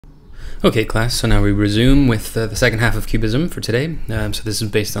Okay, class, so now we resume with the second half of Cubism for today. So this is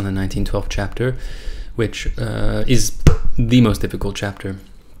based on the 1912 chapter, which is the most difficult chapter,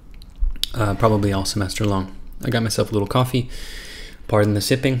 probably all semester long. I got myself a little coffee. Pardon the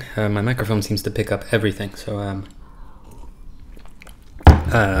sipping. My microphone seems to pick up everything, so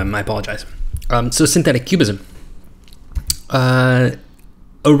I apologize. So synthetic cubism.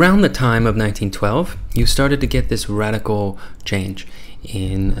 Around the time of 1912, you started to get this radical change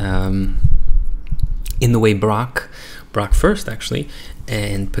in the way Braque first actually,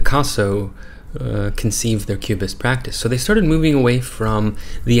 and Picasso conceived their cubist practice. So they started moving away from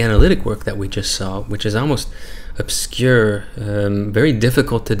the analytic work that we just saw, which is almost obscure, very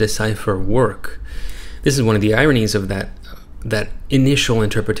difficult to decipher work. This is one of the ironies of that initial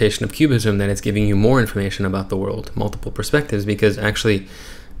interpretation of cubism, that it's giving you more information about the world, multiple perspectives, because actually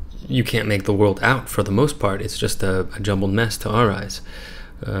you can't make the world out for the most part. It's just a jumbled mess to our eyes.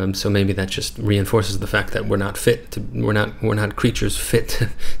 So maybe that just reinforces the fact that we're not creatures fit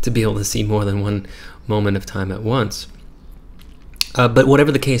to be able to see more than one moment of time at once. But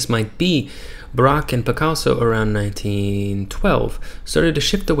whatever the case might be, Braque and Picasso around 1912 started to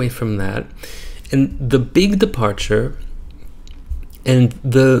shift away from that, and the big departure, and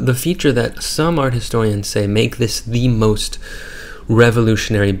the feature that some art historians say make this the most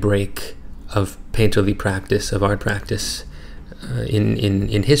revolutionary break of painterly practice, of art practice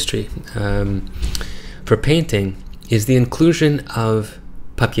in history for painting, is the inclusion of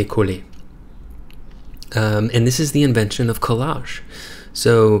papier collé. And this is the invention of collage.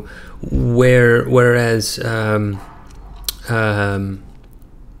 So whereas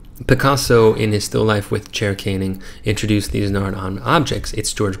Picasso, in his still life with chair caning, introduced these art objects,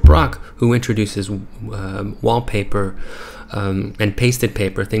 it's George Braque who introduces wallpaper and pasted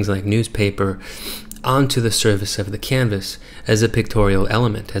paper, things like newspaper, onto the surface of the canvas as a pictorial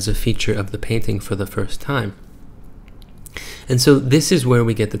element, as a feature of the painting for the first time. And so this is where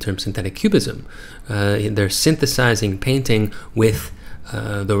we get the term synthetic cubism. They're synthesizing painting with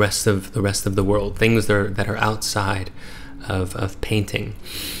the rest of the world, things that are outside of painting.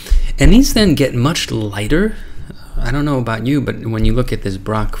 And these then get much lighter. I don't know about you, but when you look at this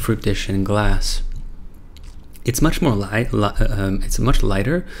Braque fruit dish in glass, it's much more it's much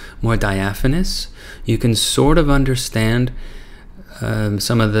lighter, more diaphanous. You can sort of understand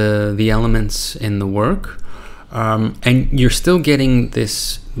some of the elements in the work, and you're still getting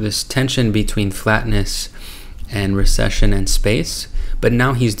this tension between flatness and recession and space. But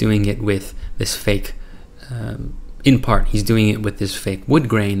now he's doing it with this fake. In part, he's doing it with this fake wood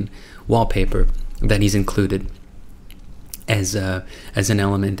grain wallpaper that he's included as an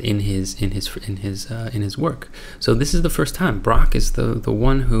element in his work. So this is the first time. Braque is the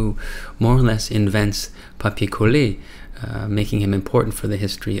one who more or less invents papier collé, making him important for the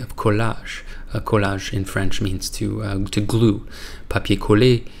history of collage. Collage in French means to glue. Papier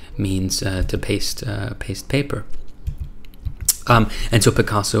collé means to paste paper. And so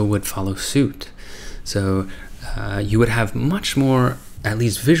Picasso would follow suit. So you would have much more, at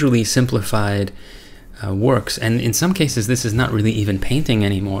least visually simplified works, and in some cases this is not really even painting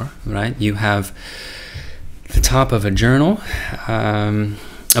anymore, right? You have the top of a journal,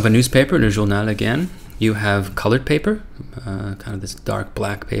 of a newspaper, Le Journal again. You have colored paper, kind of this dark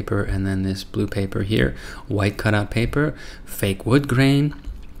black paper, and then this blue paper here, white cutout paper, fake wood grain,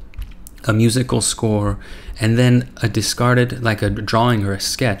 a musical score, and then a discarded, like a drawing or a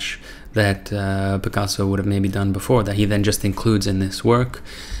sketch that Picasso would have maybe done before, that he then just includes in this work.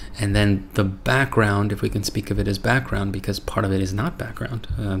 And then the background, if we can speak of it as background, because part of it is not background.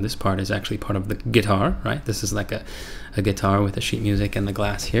 This part is actually part of the guitar, right? This is like a guitar with the sheet music and the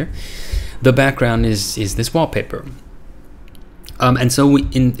glass here. The background is this wallpaper. And so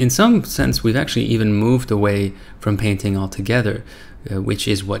in some sense, we've actually even moved away from painting altogether, which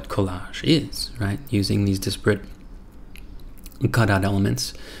is what collage is, right? Using these disparate cutout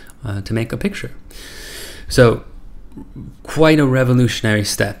elements to make a picture. So quite a revolutionary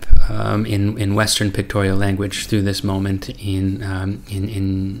step in Western pictorial language through this moment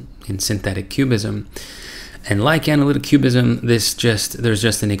in synthetic cubism. And like analytic cubism, there's just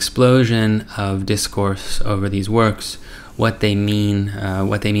an explosion of discourse over these works, what they mean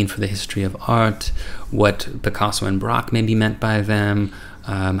for the history of art, what Picasso and Braque maybe meant by them,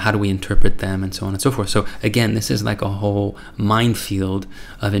 how do we interpret them, and so on and so forth. So again, this is like a whole minefield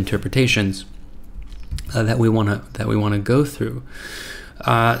of interpretations that we want to go through.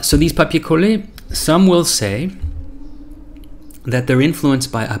 So these papier collé, some will say that they're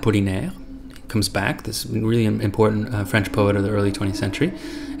influenced by Apollinaire. He comes back, this really important French poet of the early 20th century,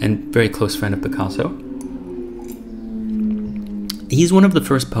 and very close friend of Picasso. He's one of the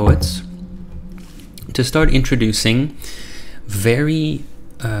first poets to start introducing very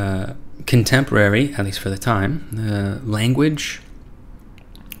contemporary, at least for the time, language,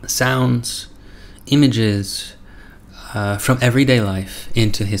 sounds, images from everyday life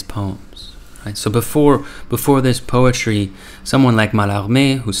into his poems. Right? So before this poetry, someone like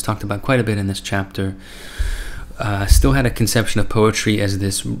Mallarmé, who's talked about quite a bit in this chapter, still had a conception of poetry as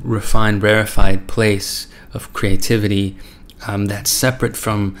this refined, rarefied place of creativity that's separate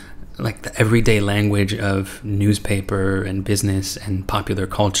from like the everyday language of newspaper and business and popular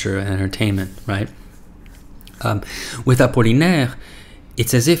culture and entertainment, right? With Apollinaire,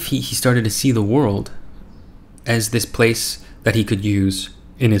 it's as if he started to see the world as this place that he could use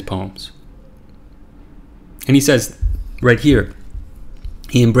in his poems. And he says right here,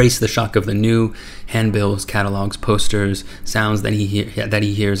 he embraced the shock of the new, handbills, catalogs, posters, sounds that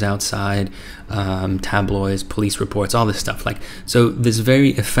he hears outside, tabloids, police reports, all this stuff. Like, so this very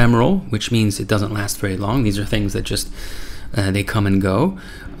ephemeral, which means it doesn't last very long. These are things that just they come and go,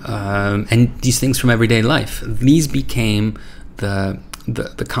 and these things from everyday life. These became the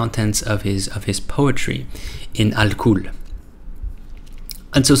contents of his poetry in Al-Kul.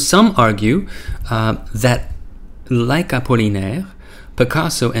 And so some argue that, like Apollinaire,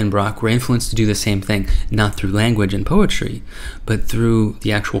 Picasso and Braque were influenced to do the same thing, not through language and poetry, but through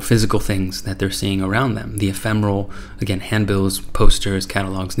the actual physical things that they're seeing around them. The ephemeral, again, handbills, posters,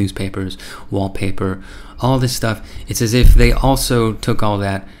 catalogs, newspapers, wallpaper, all this stuff. It's as if they also took all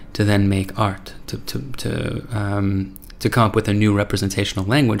that to then make art, to come up with a new representational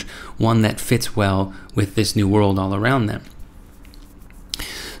language, one that fits well with this new world all around them.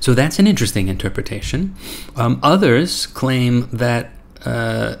 So that's an interesting interpretation. Others claim that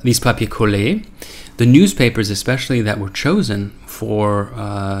these papier collés, the newspapers especially that were chosen for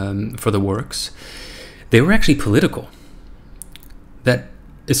the works, they were actually political. That,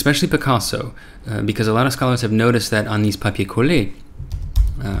 especially Picasso, because a lot of scholars have noticed that on these papier collés,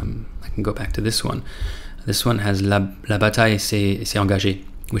 I can go back to this one. This one has La bataille s'est engagée,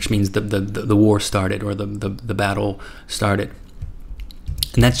 which means the war started, or the battle started.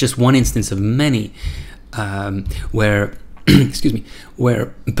 And that's just one instance of many where excuse me, where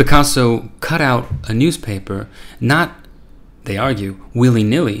Picasso cut out a newspaper, not, they argue,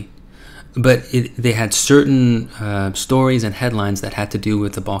 willy-nilly, but they had certain stories and headlines that had to do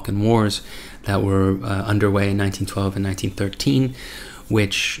with the Balkan Wars that were underway in 1912 and 1913,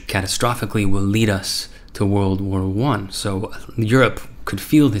 which catastrophically will lead us to World War I. So Europe could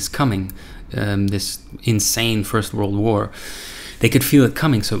feel this coming, this insane First World War. They could feel it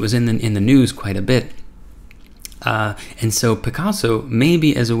coming, so it was in the news quite a bit. And so Picasso,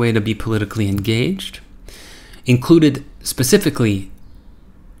 maybe as a way to be politically engaged, included specifically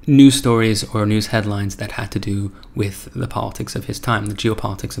news stories or news headlines that had to do with the politics of his time, the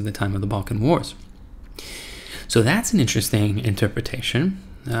geopolitics of the time of the Balkan Wars. So that's an interesting interpretation.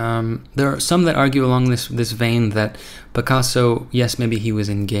 There are some that argue along this vein that Picasso, yes, maybe he was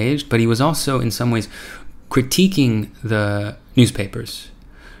engaged, but he was also in some ways critiquing the newspapers,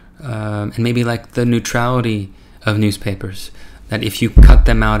 and maybe like the neutrality of newspapers, that if you cut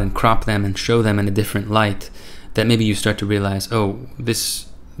them out and crop them and show them in a different light, that maybe you start to realize, oh, this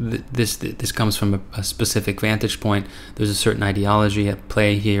comes from a specific vantage point. There's a certain ideology at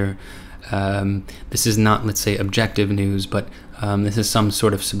play here. This is not, let's say, objective news, but this is some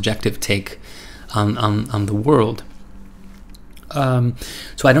sort of subjective take on the world.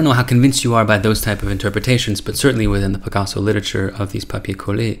 So I don't know how convinced you are by those type of interpretations, but certainly within the Picasso literature of these papier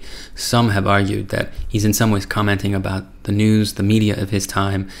collés, some have argued that he's in some ways commenting about the news, the media of his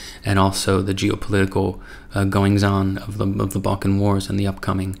time, and also the geopolitical goings-on of the Balkan Wars and the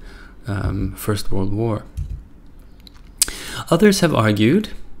upcoming First World War. Others have argued,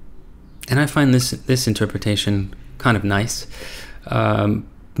 and I find this interpretation kind of nice,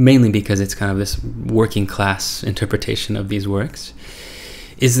 mainly because it's kind of this working class interpretation of these works,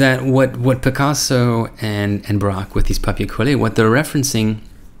 is that what Picasso and Braque with these papier collés, what they're referencing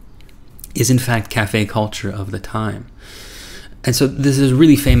is in fact cafe culture of the time. And so this is a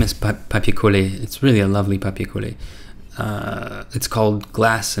really famous papier collé. It's really a lovely papier collé. It's called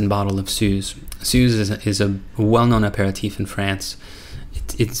Glass and Bottle of Suze. Suze is a well-known aperitif in France.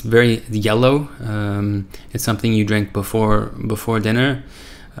 It's very yellow. It's something you drink before dinner.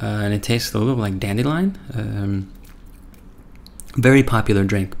 And it tastes a little like dandelion. Very popular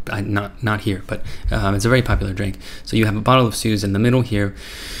drink. Not here, but it's a very popular drink. So you have a bottle of Suze in the middle here.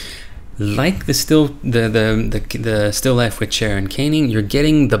 Like the still life with chair and caning, you're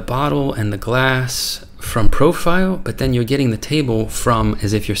getting the bottle and the glass from profile, but then you're getting the table from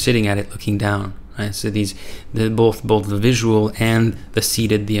as if you're sitting at it looking down. right? So both the visual and the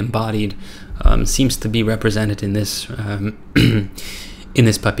seated, the embodied, seems to be represented in this in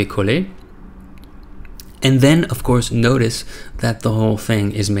this papier collé. And then, of course, notice that the whole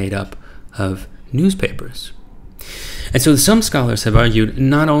thing is made up of newspapers. And so some scholars have argued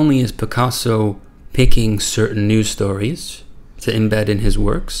not only is Picasso picking certain news stories to embed in his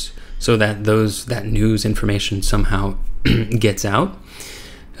works so that that news information somehow gets out.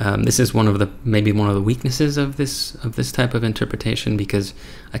 This is maybe one of the weaknesses of this type of interpretation, because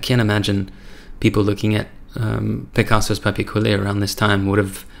I can't imagine people looking at Picasso's papier collé around this time would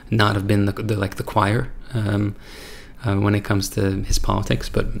not have been the choir when it comes to his politics,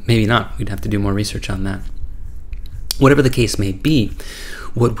 but maybe not. We'd have to do more research on that. Whatever the case may be,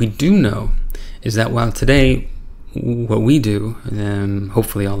 what we do know is that while today, what we do,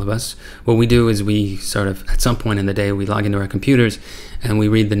 hopefully all of us, what we do is we sort of, at some point in the day, we log into our computers and we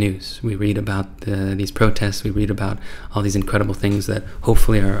read the news. We read about these protests. We read about all these incredible things that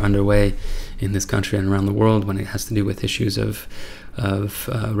hopefully are underway in this country and around the world when it has to do with issues of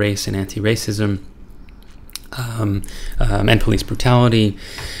race and anti-racism. And police brutality,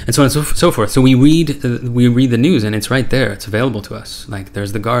 and so on and so forth. So we read the news, and it's right there. It's available to us. Like,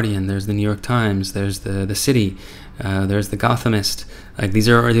 there's the Guardian, there's the New York Times, there's the City, there's the Gothamist. Like,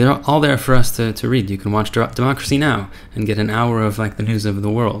 they're all there for us to read. You can watch Democracy Now! And get an hour of the news of the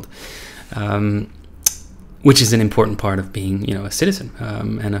world, which is an important part of being, a citizen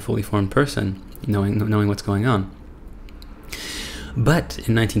and a fully formed person, knowing what's going on. But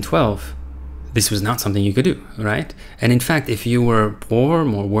in 1912. This was not something you could do, right? And in fact, if you were poor,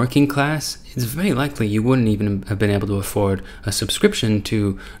 more working class, it's very likely you wouldn't even have been able to afford a subscription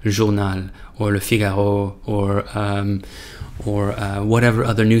to Le Journal or Le Figaro or whatever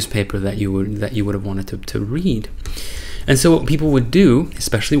other newspaper that you would have wanted to read. And so what people would do,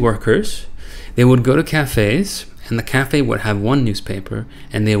 especially workers, they would go to cafes, and the cafe would have one newspaper,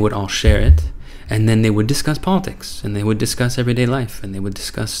 and they would all share it. And then they would discuss politics, and they would discuss everyday life, and they would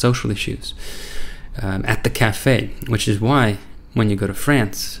discuss social issues at the cafe, which is why when you go to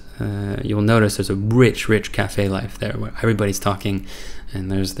France, you'll notice there's a rich cafe life there where everybody's talking, and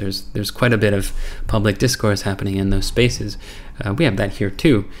there's quite a bit of public discourse happening in those spaces. We have that here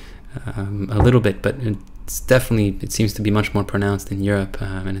too, a little bit, but it seems to be much more pronounced in Europe,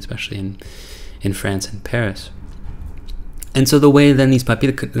 and especially in France and Paris. And so the way then these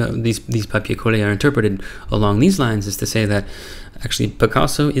papier collés are interpreted along these lines is to say that actually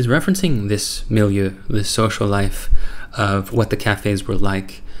Picasso is referencing this milieu, this social life of what the cafes were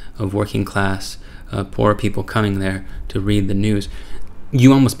like, of working class, poor people coming there to read the news.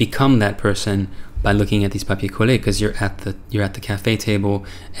 You almost become that person by looking at these papier collés, because you're at the cafe table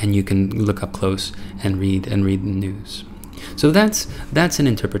and you can look up close and read the news. So that's an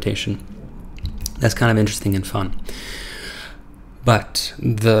interpretation. That's kind of interesting and fun. But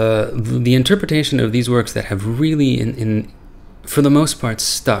the interpretation of these works that have really, for the most part,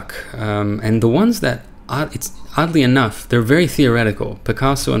 stuck, and the ones that, it's oddly enough, they're very theoretical.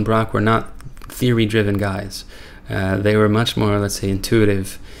 Picasso and Braque were not theory-driven guys. They were much more, let's say,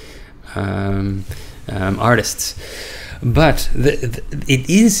 intuitive artists. But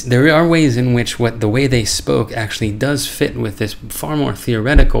there are ways in which the way they spoke actually does fit with this far more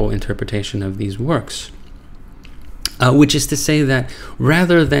theoretical interpretation of these works. Which is to say that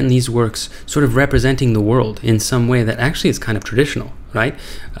rather than these works sort of representing the world in some way that actually is kind of traditional, right?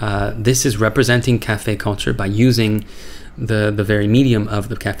 This is representing cafe culture by using the very medium of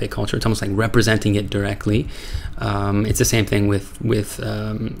the cafe culture. It's almost like representing it directly. It's the same thing with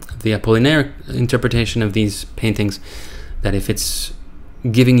the Apollinaire interpretation of these paintings, that if it's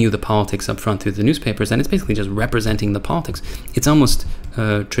giving you the politics up front through the newspapers, then it's basically just representing the politics. It's almost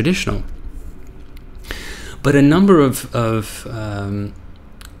traditional. But a number of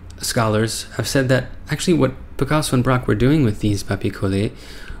scholars have said that actually what Picasso and Braque were doing with these papier collés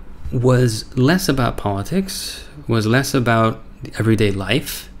was less about politics, was less about everyday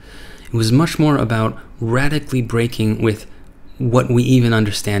life. It was much more about radically breaking with what we even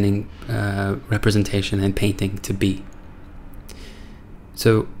understanding representation and painting to be.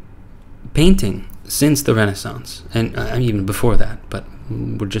 So painting since the Renaissance, and even before that, but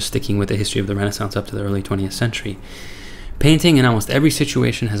we're just sticking with the history of the Renaissance up to the early 20th century. Painting in almost every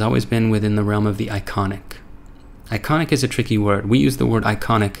situation has always been within the realm of the iconic. Iconic is a tricky word. We use the word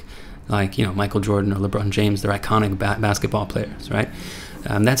iconic like, Michael Jordan or LeBron James. They're iconic basketball players, right?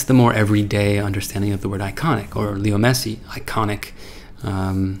 That's the more everyday understanding of the word iconic. Or Leo Messi, iconic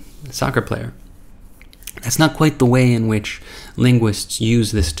soccer player. That's not quite the way in which linguists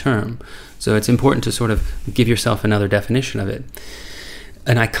use this term. So it's important to sort of give yourself another definition of it.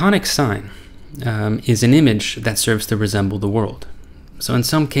 An iconic sign is an image that serves to resemble the world. So in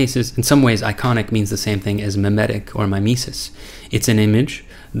some cases, in some ways, iconic means the same thing as mimetic or mimesis. It's an image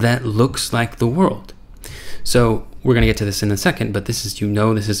that looks like the world. So we're going to get to this in a second, but this is,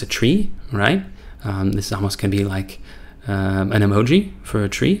 this is a tree, right? This almost can be like an emoji for a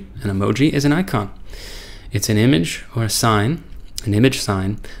tree. An emoji is an icon. It's an image or a sign, an image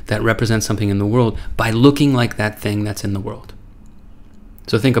sign that represents something in the world by looking like that thing that's in the world.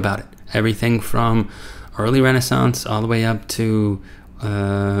 So think about it. Everything from early Renaissance all the way up to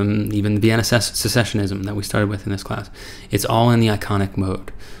even Vienna secessionism that we started with in this class. It's all in the iconic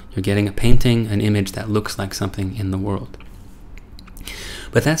mode. You're getting a painting, an image that looks like something in the world.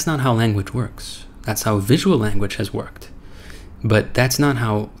 But that's not how language works. That's how visual language has worked. But that's not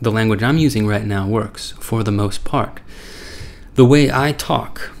how the language I'm using right now works, for the most part. The way I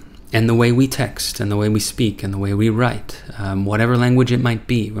talk, and the way we text, and the way we speak, and the way we write, whatever language it might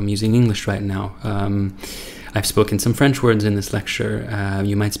be. I'm using English right now. I've spoken some French words in this lecture.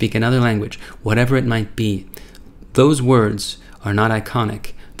 You might speak another language. Whatever it might be, those words are not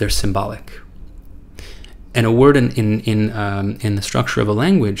iconic. They're symbolic. And a word in the structure of a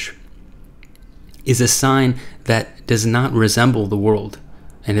language is a sign that does not resemble the world,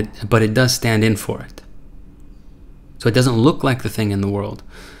 but it does stand in for it. So it doesn't look like the thing in the world,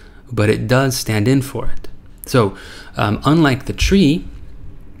 but it does stand in for it. So unlike the tree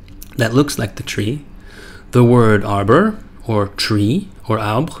that looks like the tree, the word arbor or tree or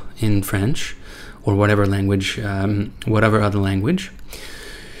arbre in French or whatever language, whatever other language,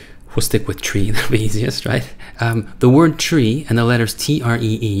 we'll stick with tree, that'll be easiest, right? The word tree and the letters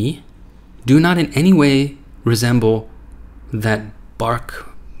T-R-E-E do not in any way resemble that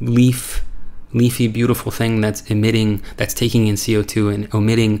bark, leafy, beautiful thing that's taking in CO2 and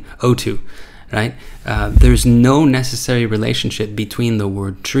omitting O2, right? There's no necessary relationship between the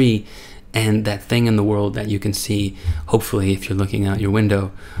word tree and that thing in the world that you can see, hopefully, if you're looking out your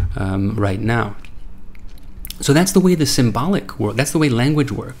window right now. So that's the way the symbolic world, that's the way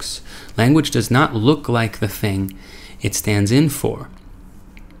language works. Language does not look like the thing it stands in for.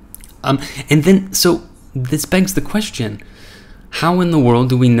 And then, so this begs the question, how in the world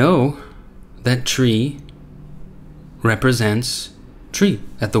do we know that tree represents tree,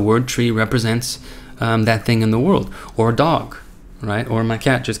 that the word tree represents that thing in the world, or dog, right? Or my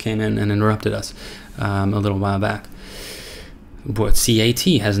cat just came in and interrupted us a little while back. But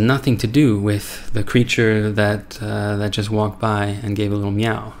C-A-T has nothing to do with the creature that just walked by and gave a little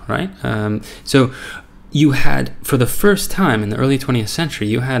meow, right? So you had, for the first time in the early 20th century,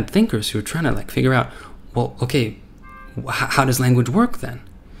 you had thinkers who were trying to figure out, well, okay, how does language work then?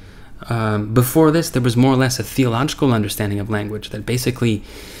 Before this, there was more or less a theological understanding of language that basically,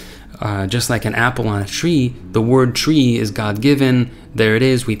 just like an apple on a tree, the word tree is God-given. There it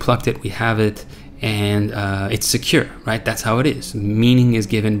is. We plucked it. We have it. And it's secure, right? That's how it is. Meaning is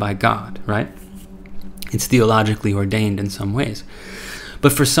given by God, right? It's theologically ordained in some ways.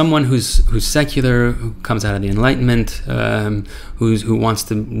 But for someone who's secular, who comes out of the Enlightenment, who wants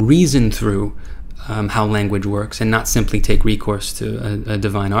to reason through how language works and not simply take recourse to a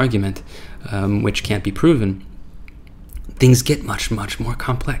divine argument, which can't be proven, things get much more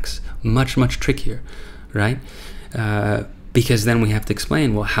complex, much trickier, right? Because then we have to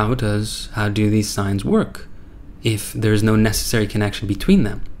explain, well, how do these signs work if there's no necessary connection between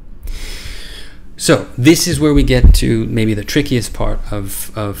them? So this is where we get to maybe the trickiest part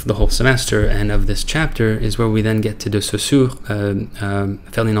of the whole semester and of this chapter, is where we then get to de Saussure,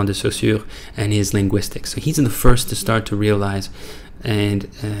 Ferdinand de Saussure, and his linguistics. So he's the first to start to realize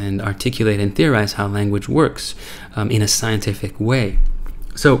and articulate and theorize how language works in a scientific way.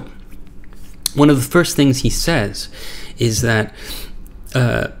 So one of the first things he says is that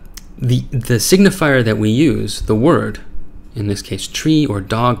the signifier that we use, the word, in this case tree or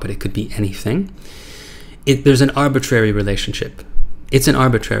dog, but it could be anything, there's an arbitrary relationship. It's an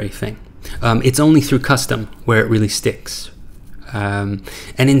arbitrary thing. It's only through custom where it really sticks. And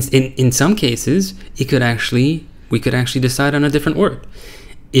in some cases, we could actually decide on a different word.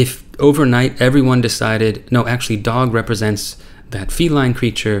 If overnight everyone decided, no, actually dog represents that feline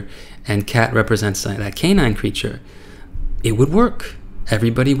creature and cat represents that canine creature, it would work.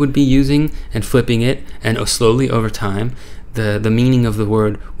 Everybody would be using and flipping it, and slowly over time, the meaning of the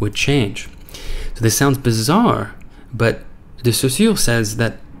word would change. So this sounds bizarre, but de Saussure says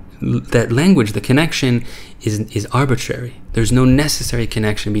that language, the connection is arbitrary. There's no necessary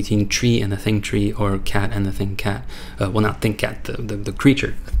connection between tree and the thing tree, or cat and the thing cat. Well, not thing cat, the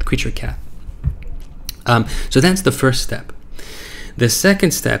creature cat. So that's the first step. The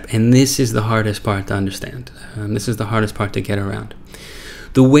second step, and this is the hardest part to understand, this is the hardest part to get around.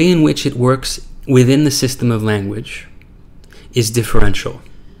 The way in which it works within the system of language is differential.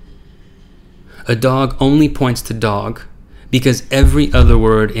 A dog only points to dog because every other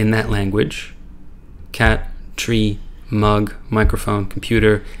word in that language, cat, tree, mug, microphone,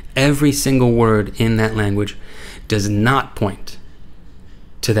 computer, every single word in that language does not point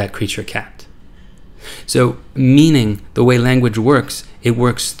to that creature cat. So, meaning the way language works, it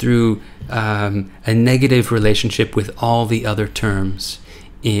works through a negative relationship with all the other terms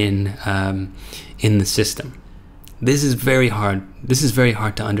in the system. This is very hard. This is very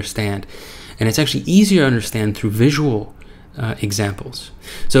hard to understand, and it's actually easier to understand through visual examples.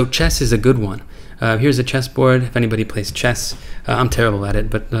 So, chess is a good one. Here's a chessboard. If anybody plays chess, I'm terrible at it,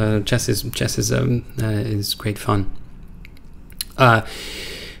 but chess is great fun.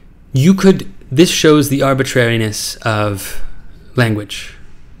 This shows the arbitrariness of language,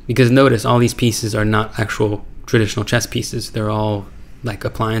 because notice all these pieces are not actual traditional chess pieces. They're all like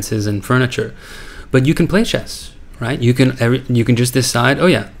appliances and furniture. But you can play chess, right? You can just decide, oh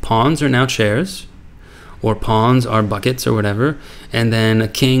yeah, pawns are now chairs, or pawns are buckets or whatever, and then a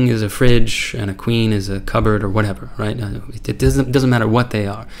king is a fridge and a queen is a cupboard or whatever, right? It doesn't matter what they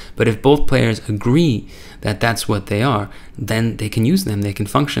are. But if both players agree that that's what they are, then they can use them. They can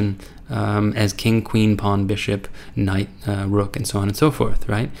function as king, queen, pawn, bishop, knight, rook, and so on and so forth,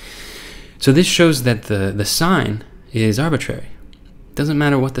 right? So this shows that the sign is arbitrary. It doesn't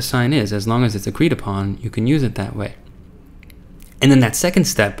matter what the sign is, as long as it's agreed upon, you can use it that way. And then that second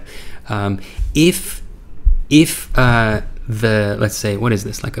step, if let's say, what is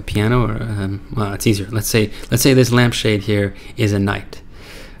this, like a piano, or well, it's easier. Let's say this lampshade here is a knight.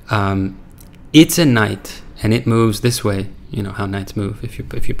 It's a knight, and it moves this way. You know how knights move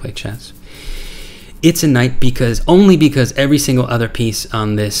if you play chess. It's a knight only because every single other piece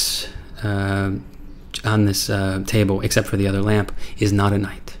on this table, except for the other lamp, is not a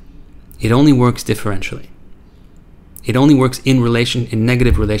knight. It only works differentially. It only works in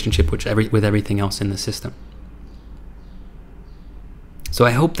negative relationship with everything else in the system. So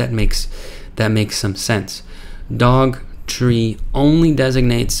I hope that makes some sense. Dog, tree only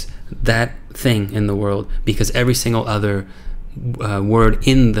designates that thing in the world because every single other word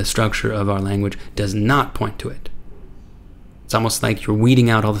in the structure of our language does not point to it. It's almost like you're weeding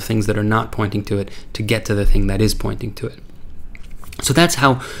out all the things that are not pointing to it to get to the thing that is pointing to it. So that's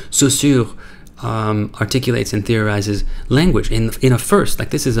how Saussure articulates and theorizes language in a first. Like,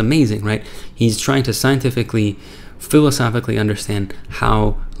 this is amazing, right? He's trying to scientifically, philosophically understand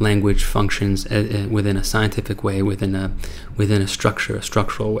how language functions within a scientific way, within a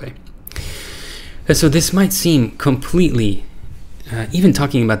structural way. And so this might seem completely, even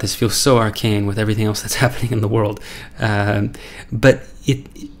talking about this feels so arcane with everything else that's happening in the world, but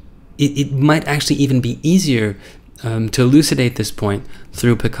it might actually even be easier to elucidate this point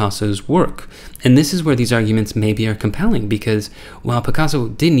through Picasso's work. And this is where these arguments maybe are compelling, because while Picasso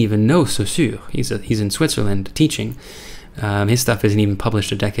didn't even know Saussure, he's in Switzerland teaching, his stuff isn't even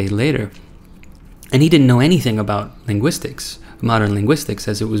published a decade later, and he didn't know anything about linguistics, modern linguistics,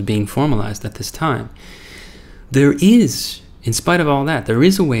 as it was being formalized at this time. There is, in spite of all that, there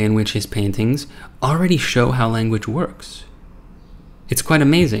is a way in which his paintings already show how language works. It's quite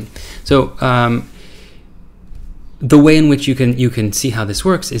amazing. So the way in which you can see how this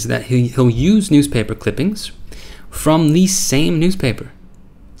works is that he'll use newspaper clippings from the same newspaper.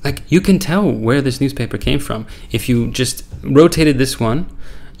 Like, you can tell where this newspaper came from. If you just rotated this one,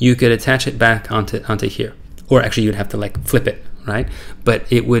 you could attach it back onto here. Or actually, you'd have to like flip it, right?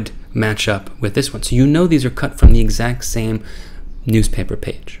 But it would match up with this one. So you know these are cut from the exact same newspaper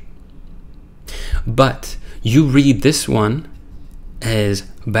page. But you read this one as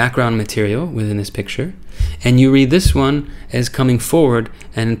background material within this picture, and you read this one as coming forward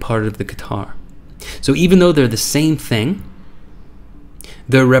and part of the guitar. So even though they're the same thing,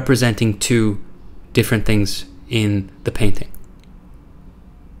 they're representing two different things in the painting.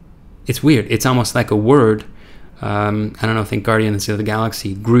 It's weird. It's almost like a word. I don't know, think Guardians of the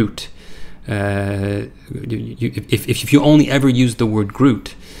Galaxy, Groot. If you only ever use the word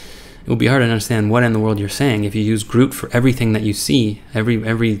Groot, it will be hard to understand what in the world you're saying. If you use Groot for everything that you see,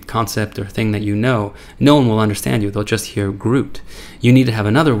 every concept or thing that you know, no one will understand you. They'll just hear Groot. You need to have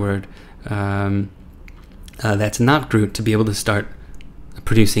another word that's not Groot to be able to start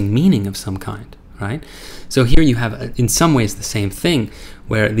producing meaning of some kind, right? So here you have, in some ways, the same thing,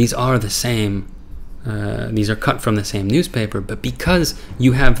 where these are the same, these are cut from the same newspaper, but because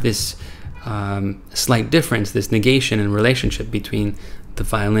you have this slight difference, this negation in relationship between the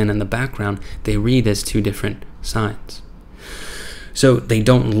violin and the background, they read as two different signs. So they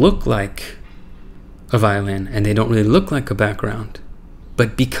don't look like a violin, and they don't really look like a background,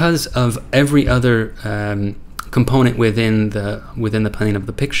 but because of every other component within the plane of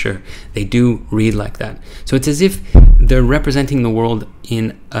the picture, they do read like that. So it's as if they're representing the world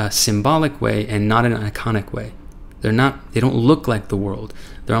in a symbolic way and not in an iconic way. They don't look like the world.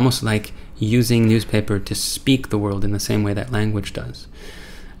 They're almost like using newspaper to speak the world in the same way that language does.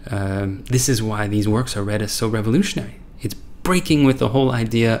 This is why these works are read as so revolutionary. It's breaking with the whole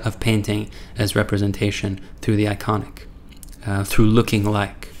idea of painting as representation through the iconic, through looking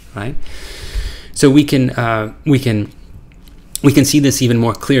like, right? So we can see this even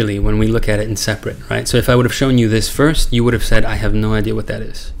more clearly when we look at it in separate, right? So if I would have shown you this first, you would have said, I have no idea what that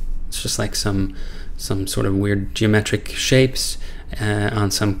is. It's just like some sort of weird geometric shapes on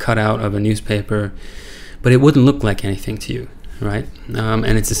some cutout of a newspaper, but it wouldn't look like anything to you, right?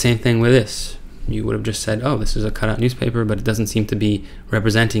 And it's the same thing with this. You would have just said, oh, this is a cutout newspaper, but it doesn't seem to be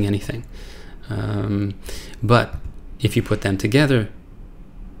representing anything. But if you put them together,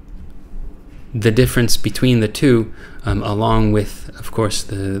 the difference between the two, along with, of course,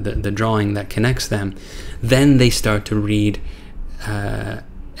 the drawing that connects them, then they start to read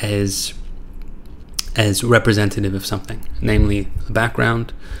as representative of something, namely the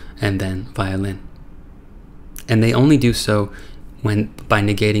background and then violin. And they only do so by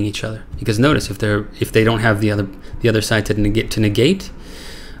negating each other. Because notice, if they don't have the other side to negate,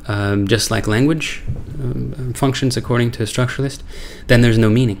 just like language functions according to a structuralist, then there's no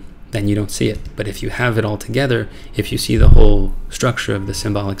meaning. Then you don't see it. But if you have it all together, if you see the whole structure of the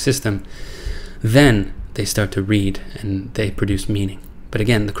symbolic system, then they start to read and they produce meaning. But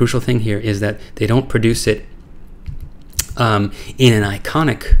again, the crucial thing here is that they don't produce it in an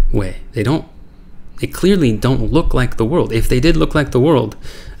iconic way. They clearly don't look like the world. If they did look like the world,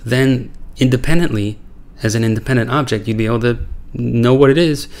 then independently, as an independent object, you'd be able to know what it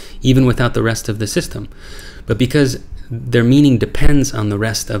is, even without the rest of the system. But because their meaning depends on the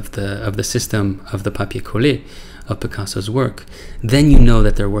rest of the system of the papier collé, of Picasso's work, then you know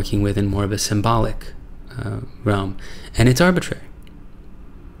that they're working within more of a symbolic realm. And it's arbitrary.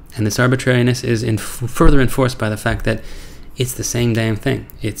 And this arbitrariness is further enforced by the fact that it's the same damn thing.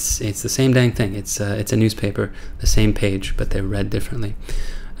 It's the same dang thing. It's a newspaper, the same page, but they're read differently.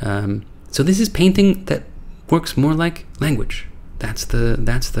 So this is painting that works more like language. That's the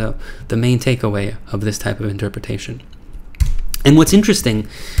main takeaway of this type of interpretation. And what's interesting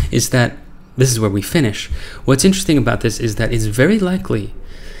is that, this is where we finish, what's interesting about this is that it's very likely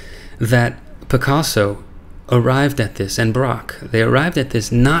that Picasso arrived at this, and Braque, they arrived at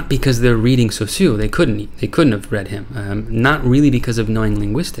this not because they're reading Saussure, they couldn't have read him, not really because of knowing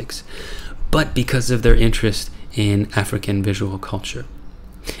linguistics, but because of their interest in African visual culture.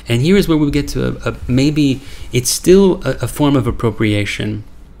 And here is where we get to maybe it's still a form of appropriation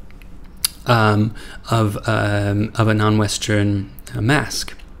of a non-Western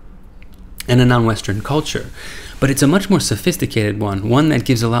mask and a non-Western culture, but it's a much more sophisticated one that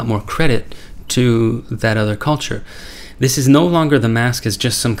gives a lot more credit to that other culture. This is no longer the mask as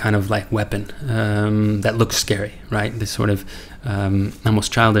just some kind of like weapon that looks scary, right? This sort of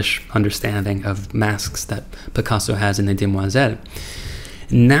almost childish understanding of masks that Picasso has in the Demoiselles.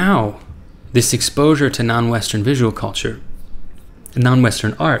 Now, this exposure to non-Western visual culture,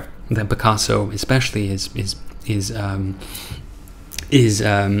 non-Western art that Picasso especially is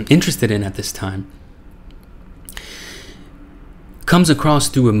interested in at this time, comes across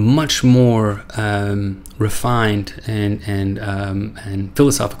through a much more refined and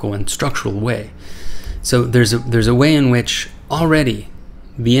philosophical and structural way. So there's a way in which already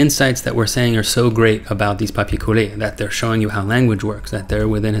the insights that we're saying are so great about these papier collés, that they're showing you how language works, that they're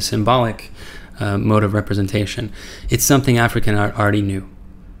within a symbolic mode of representation. It's something African art already knew.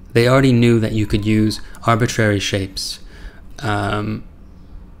 They already knew that you could use arbitrary shapes in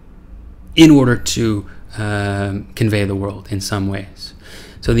order to convey the world in some ways.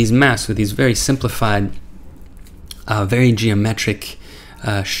 So these masks with these very simplified, very geometric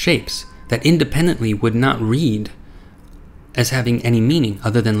shapes that independently would not read as having any meaning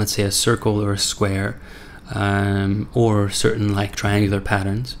other than, let's say, a circle or a square, or certain like triangular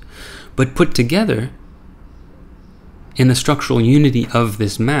patterns, but put together in the structural unity of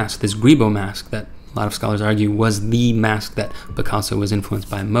this mask, this Gribeau mask that a lot of scholars argue was the mask that Picasso was influenced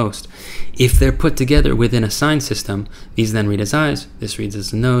by most. If they're put together within a sign system, these then read as eyes, this reads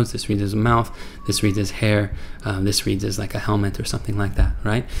as a nose, this reads as a mouth, this reads as hair, this reads as like a helmet or something like that,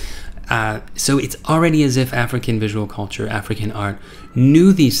 right? So it's already as if African visual culture, African art,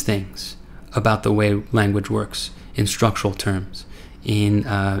 knew these things about the way language works in structural terms,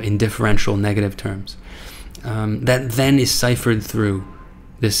 in differential negative terms, that then is ciphered through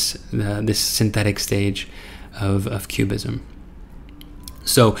this synthetic stage of cubism.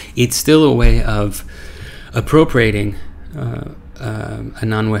 So it's still a way of appropriating a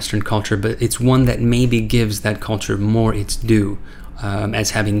non-Western culture, but it's one that maybe gives that culture more its due,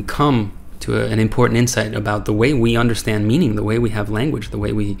 as having come to an important insight about the way we understand meaning, the way we have language, the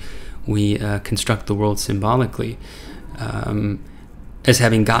way we construct the world symbolically, as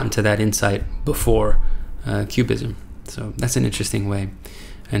having gotten to that insight before cubism. So that's an interesting way.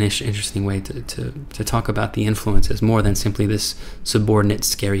 Interesting way to talk about the influence as more than simply this subordinate,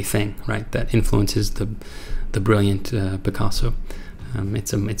 scary thing, right? That influences the brilliant Picasso.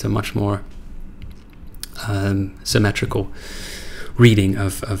 It's a much more symmetrical reading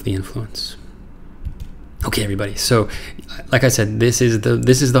of the influence. Okay, everybody. So, like I said, this is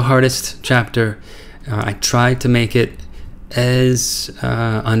the hardest chapter. I tried to make it as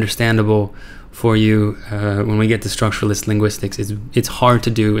understandable for you when we get to structuralist linguistics. It's hard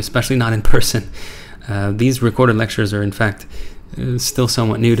to do, especially not in person. These recorded lectures are, in fact, still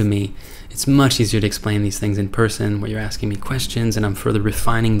somewhat new to me. It's much easier to explain these things in person, where you're asking me questions and I'm further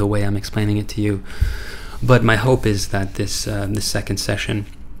refining the way I'm explaining it to you. But my hope is that this second session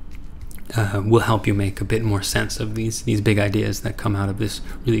will help you make a bit more sense of these big ideas that come out of this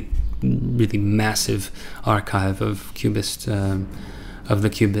really massive archive of Cubist of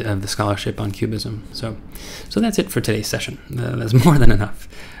the scholarship on cubism. So that's it for today's session. That's more than enough.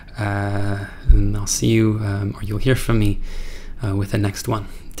 And I'll see you, or you'll hear from me with the next one.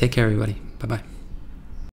 Take care, everybody. Bye-bye.